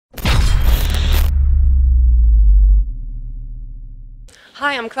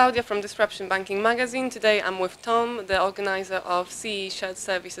Hi, I'm Claudia from Disruption Banking Magazine. Today I'm with Tom, the organizer of CEE Shared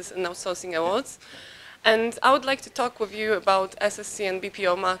Services and Outsourcing Awards. And I would like to talk with you about SSC and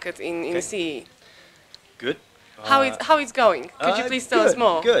BPO market in CEE. Good. How it's going? Could you please tell us Good,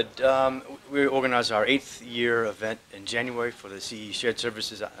 more? good. We organized our 8th year event in January for the CE Shared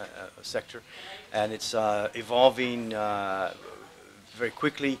Services sector, and it's evolving very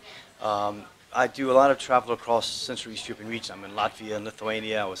quickly. I do a lot of travel across Central East European region. I'm in Latvia and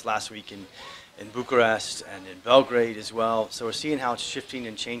Lithuania. I was last week in Bucharest and in Belgrade as well. So we're seeing how it's shifting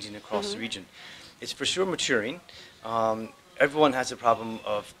and changing across the region. It's for sure maturing. Everyone has a problem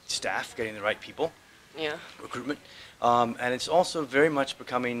of staff, getting the right people. Yeah. Recruitment. And it's also very much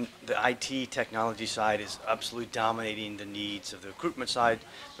becoming, the IT technology side is absolutely dominating the needs of the recruitment side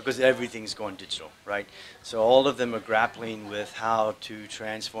because everything's going digital, right? So all of them are grappling with how to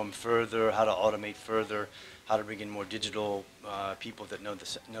transform further, how to automate further, how to bring in more digital people that know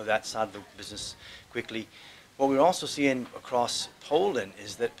that side of the business quickly. What we're also seeing across Poland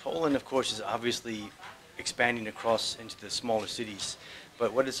is that Poland, of course, is obviously expanding across into the smaller cities.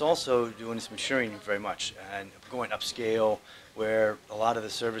 But what it's also doing is maturing very much and going upscale, where a lot of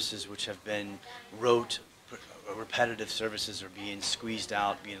the services which have been rote, repetitive services are being squeezed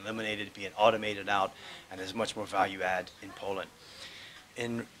out, being eliminated, being automated out, and there's much more value add in Poland.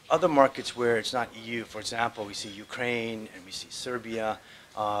 In other markets where it's not EU, for example, we see Ukraine and we see Serbia,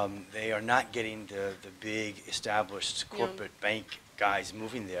 they are not getting the big established corporate bank guys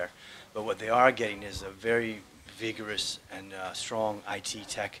moving there. But what they are getting is a very vigorous and strong IT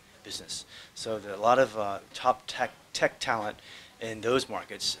tech business. So there are a lot of top tech talent in those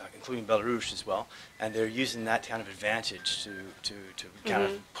markets, including Belarus as well, and they're using that kind of advantage to kind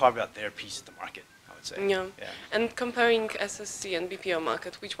of carve out their piece of the market, I would say. Yeah. And comparing SSC and BPO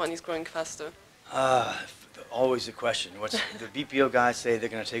market, which one is growing faster? Always a question. What's the BPO guys say they're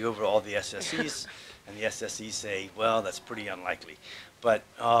going to take over all the SSCs, and the SSCs say, well, that's pretty unlikely. But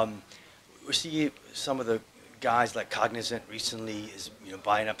we see some of the guys like Cognizant recently is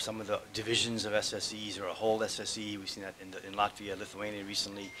buying up some of the divisions of SSEs or a whole SSE. We've seen that in Latvia, Lithuania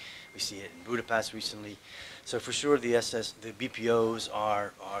recently. We see it in Budapest recently. So for sure the BPOs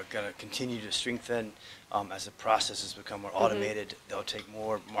are going to continue to strengthen as the processes become more automated. They'll take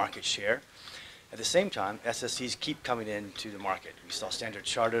more market share. At the same time, SSEs keep coming into the market. We saw Standard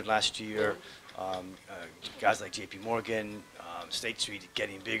Chartered last year, guys like JP Morgan, State Street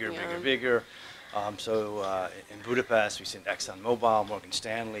getting bigger, bigger. So in Budapest, we've seen ExxonMobil, Morgan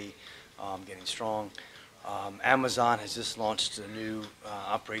Stanley getting strong. Amazon has just launched a new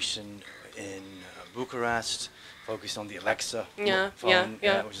operation in Bucharest, focused on the Alexa phone,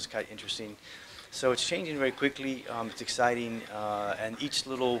 which is quite interesting. So it's changing very quickly. It's exciting, and each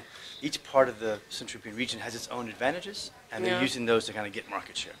part of the Central European region has its own advantages, and they're using those to kind of get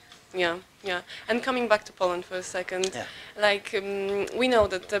market share. Yeah. And coming back to Poland for a second, like we know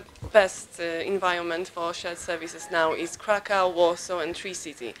that the best environment for shared services now is Krakow, Warsaw, and Tree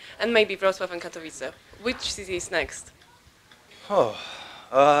City, and maybe Wrocław and Katowice. Which city is next?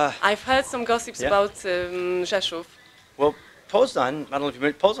 I've heard some gossips about Rzeszów. Well, Poznan, I don't know if you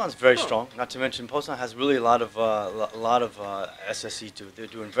mentioned, Poznan's very strong. Not to mention, Poznan has really a lot of SSE too. They're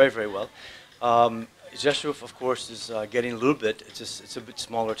doing very, very well. Rzeszów, of course, is getting a little bit. It's a bit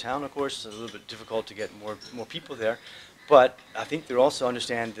smaller town, of course. It's a little bit difficult to get more people there, but I think they also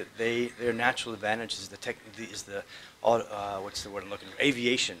understand that their natural advantage is what's the word I'm looking for?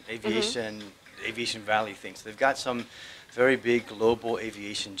 Aviation Valley things. They've got some very big global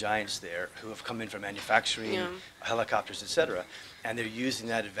aviation giants there who have come in from manufacturing, helicopters, etc., and they're using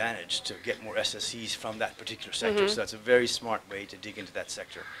that advantage to get more SSEs from that particular sector. So that's a very smart way to dig into that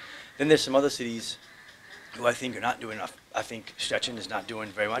sector. Then there's some other cities who I think are not doing enough. I think Szczecin is not doing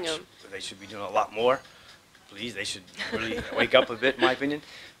very much. They should be doing a lot more. Please, they should really wake up a bit, in my opinion.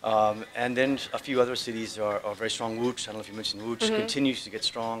 And then a few other cities are very strong. Łódź, I don't know if you mentioned Łódź, continues to get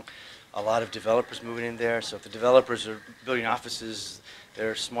strong. A lot of developers moving in there. So if the developers are building offices,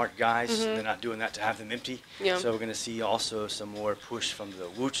 they're smart guys. They're not doing that to have them empty. So we're going to see also some more push from the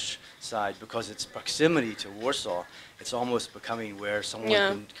Łódź side because its proximity to Warsaw. It's almost becoming where someone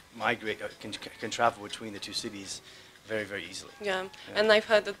can migrate, can travel between the two cities very, very easily. And I've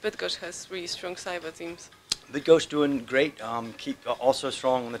heard that Bydgoszcz has really strong cyber teams. Bydgoszcz doing great. Keep also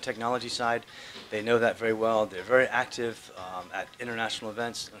strong on the technology side. They know that very well. They're very active at international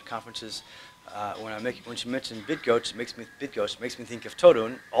events and conferences. When she mentioned Bydgoszcz, it makes me think of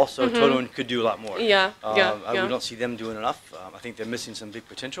Torun. Also, Torun could do a lot more. We don't see them doing enough. I think they're missing some big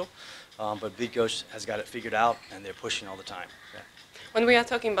potential. But Bydgoszcz has got it figured out, and they're pushing all the time. When we are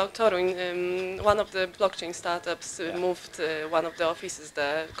talking about Torun, one of the blockchain startups Yeah. moved one of the offices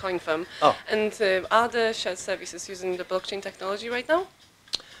there, CoinFirm. Oh. And are the shared services using the blockchain technology right now?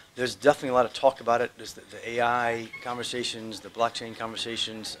 There's definitely a lot of talk about it. There's the AI conversations, the blockchain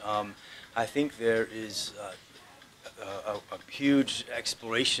conversations. I think there is a huge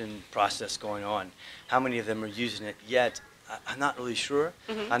exploration process going on. How many of them are using it yet? I'm not really sure.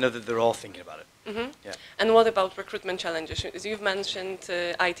 I know that they're all thinking about it. Yeah. And what about recruitment challenges? As you've mentioned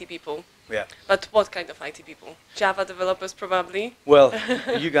IT people. Yeah. But what kind of IT people? Java developers, probably? Well,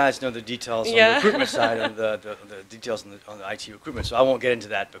 you guys know the details on the Yeah. recruitment side and the details on the IT recruitment, so I won't get into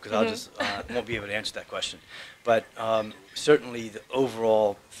that because I'll just won't be able to answer that question. But certainly the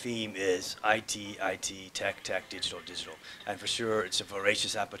overall theme is IT, tech, digital. And for sure it's a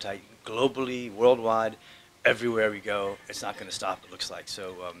voracious appetite globally, worldwide, everywhere we go. It's not going to stop, it looks like.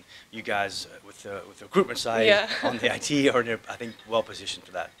 So you guys with the recruitment side Yeah. on the IT are, I think, well positioned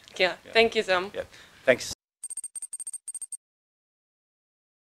for that. Yeah. Yeah. Thank you, Tom. Yeah. Thanks.